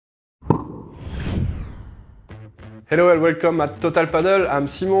Hello and welcome at Total Padel. I'm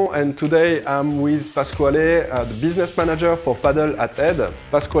Simon and today I'm with Pasquale, the business manager for Padel at Ed.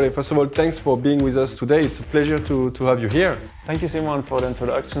 Pasquale, first of all, thanks for being with us today. It's a pleasure to have you here. Thank you, Simon, for the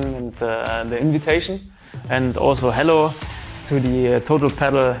introduction and the invitation. And also hello to the Total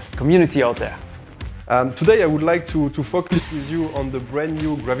Padel community out there. Today I would like to focus with you on the brand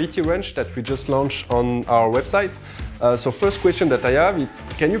new Gravity range that we just launched on our website. So first question that I have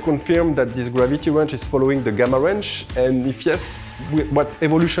is, can you confirm that this Gravity range is following the Gamma range? And if yes, what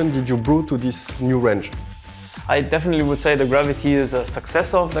evolution did you brew to this new range? I definitely would say the Gravity is a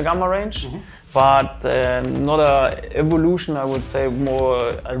successor of the Gamma range, but not an evolution, I would say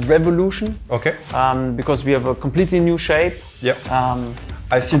more a revolution. Okay. Because we have a completely new shape. Yeah.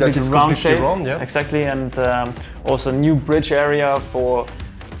 I see that it's round completely shape, round, yeah. Exactly, and also a new bridge area for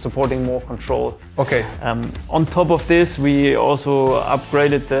supporting more control. Okay. On top of this, we also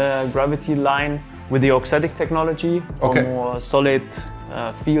upgraded the Gravity line with the Auxetic technology for more solid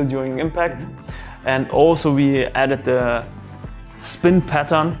feel during impact. And also we added the spin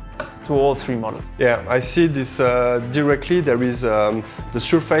pattern to all three models. Yeah, I see this directly. There is the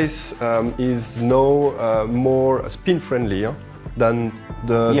surface is now more spin friendly than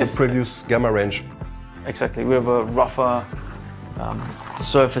the previous Gamma range. Exactly, we have a rougher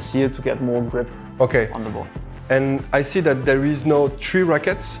surface here to get more grip on the ball. And I see that there is now 3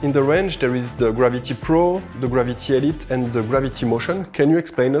 rackets in the range. There is the Gravity Pro, the Gravity Elite and the Gravity Motion. Can you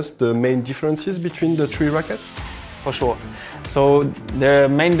explain us the main differences between the 3 rackets? For sure. So the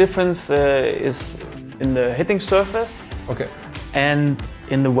main difference is in the hitting surface and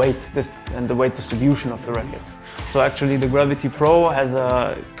in the weight and the weight distribution of the rackets. So actually the Gravity Pro has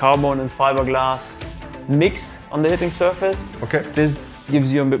a carbon and fiberglass mix on the hitting surface. This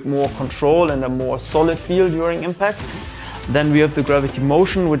gives you a bit more control and a more solid feel during impact. Then we have the Gravity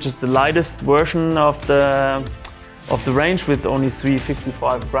Motion, which is the lightest version of the range with only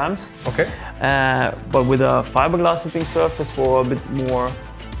 355 grams. But with a fiberglass hitting surface for a bit more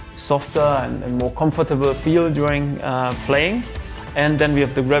softer and more comfortable feel during playing. And then we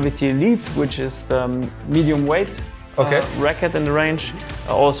have the Gravity Elite, which is the medium weight racket in the range,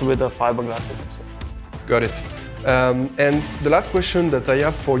 also with a fiberglass hitting surface. Got it. And the last question that I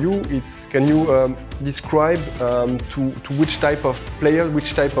have for you is, can you describe to which type of player,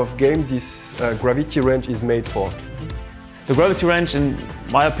 which type of game this Gravity range is made for? The Gravity range, in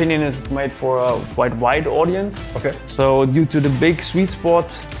my opinion, is made for a quite wide audience. So due to the big sweet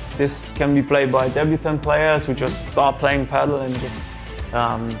spot, this can be played by debutant players who just start playing paddle and just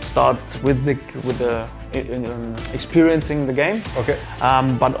start with experiencing the game.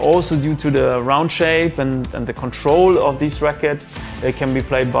 But also due to the round shape and the control of this racket, it can be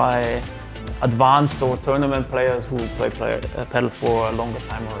played by advanced or tournament players who play paddle for a longer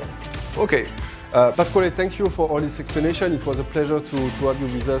time already. Pasquale, thank you for all this explanation. It was a pleasure to have you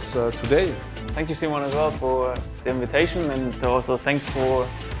with us today. Thank you, Simon, as well for the invitation, and also thanks for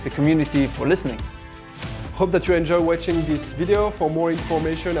the community for listening. Hope that you enjoy watching this video. For more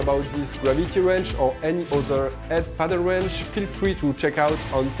information about this Gravity range or any other Ed Padel range, feel free to check out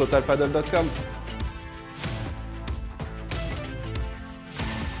on totalpadel.com.